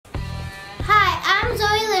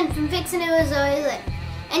Fixin with Zoe Lyn.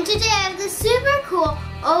 And today I have this super cool,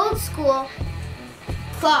 old school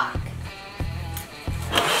clock.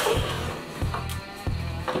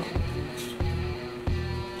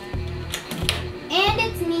 And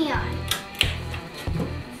it's neon.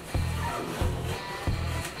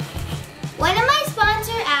 One of my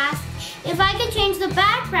sponsors asked if I could change the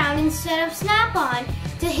background instead of Snap-on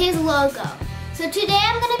to his logo. So today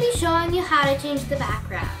I'm going to be showing you how to change the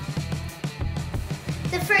background.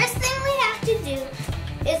 The first thing we have to do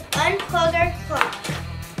is unplug our clock.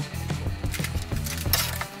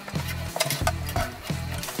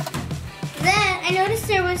 Then I noticed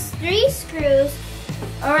there was 3 screws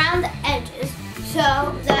around the edges,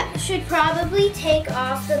 so that should probably take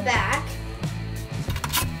off the back.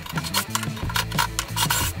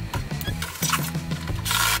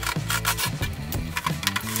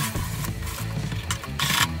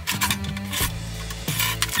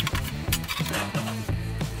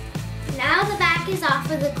 Now the back is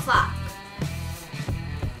off of the clock.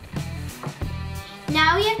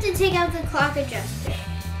 Now we have to take out the clock adjuster.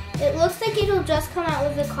 It looks like it'll just come out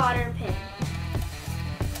with a cotter pin.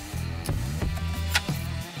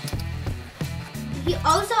 He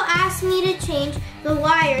also asked me to change the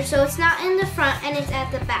wire so it's not in the front and it's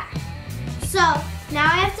at the back. So now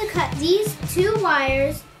I have to cut these 2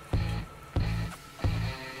 wires .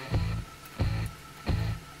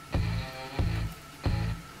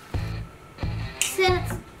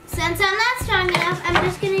 Since I'm not strong enough, I'm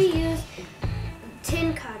just going to use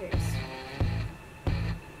tin cutters.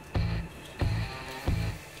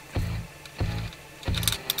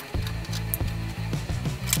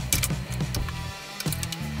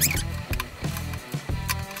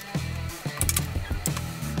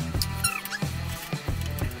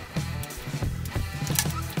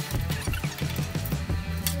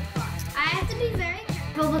 I have to be very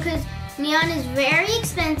careful because neon is very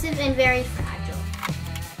expensive and very fragile.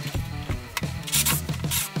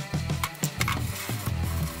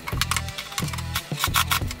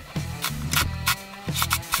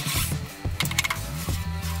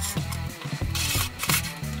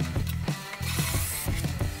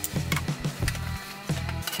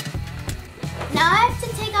 Now I have to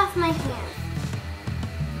take off my hand.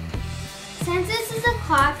 Since this is a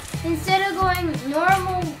clock, instead of going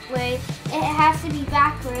normal way, it has to be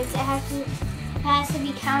backwards. It has to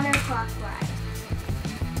be counterclockwise.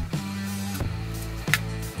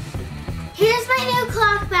 Here's my new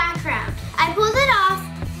clock background. I pulled it off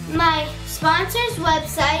my sponsor's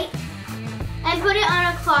website and put it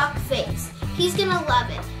on a clock face. He's gonna love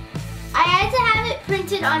it. I had to have it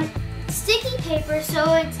printed on sticky paper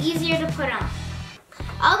so it's easier to put on.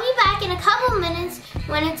 I'll be back in a couple minutes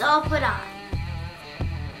when it's all put on.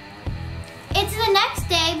 It's the next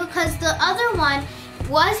day because the other one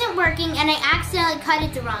wasn't working and I accidentally cut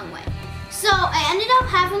it the wrong way. So I ended up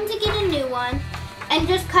having to get a new one and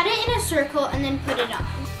just cut it in a circle and then put it on.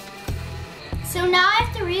 So now I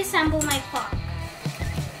have to reassemble my clock.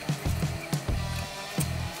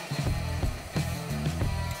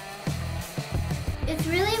 It's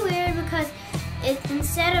really weird because it's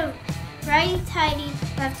instead of righty-tighty,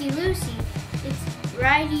 lefty-loosey, it's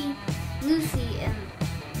righty-loosey and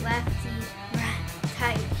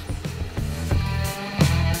lefty-tighty.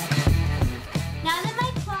 Now that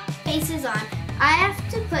my clock face is on, I have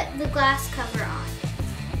to put the glass cover on.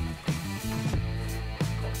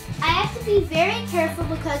 I have to be very careful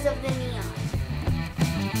because of the neon.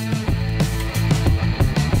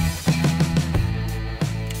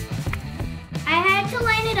 I had to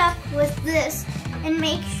line it up with this and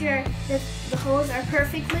make sure that the holes are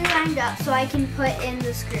perfectly lined up so I can put in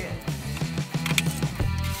the screws.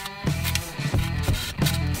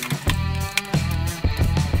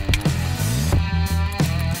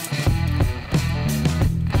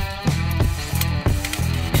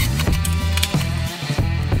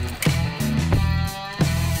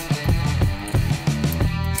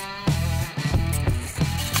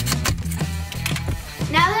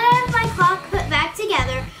 Now that I have my clock put back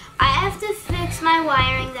together, I have to fix my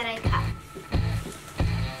wiring that I cut.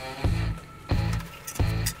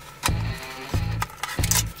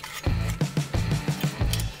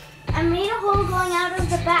 I made a hole going out of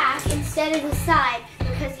the back instead of the side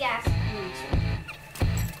because yes, I need to.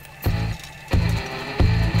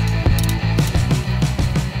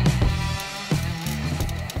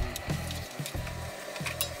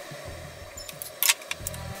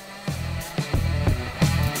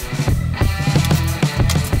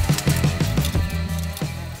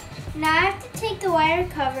 Now I have to take the wire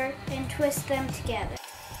cover and twist them together.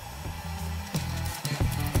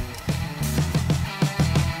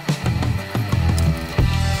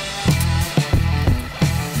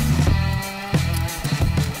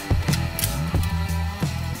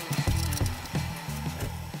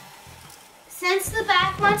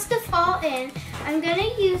 wants to fall in, I'm going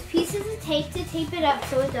to use pieces of tape to tape it up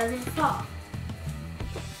so it doesn't fall.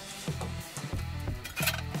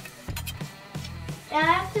 Now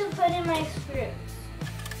I have to put in my screws.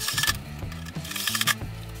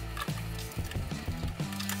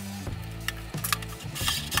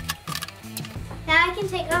 Now I can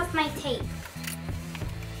take off my tape.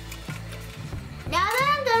 Now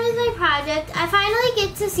that I'm done with my project, I finally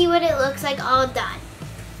get to see what it looks like all done.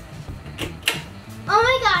 Oh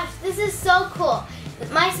my gosh, this is so cool.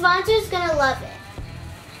 My sponsor's gonna love it.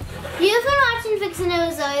 You've been watching Fixin'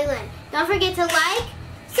 with Zoe Lyn. Don't forget to like,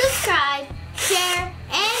 subscribe, share,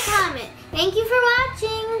 and comment. Thank you for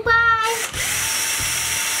watching. Bye.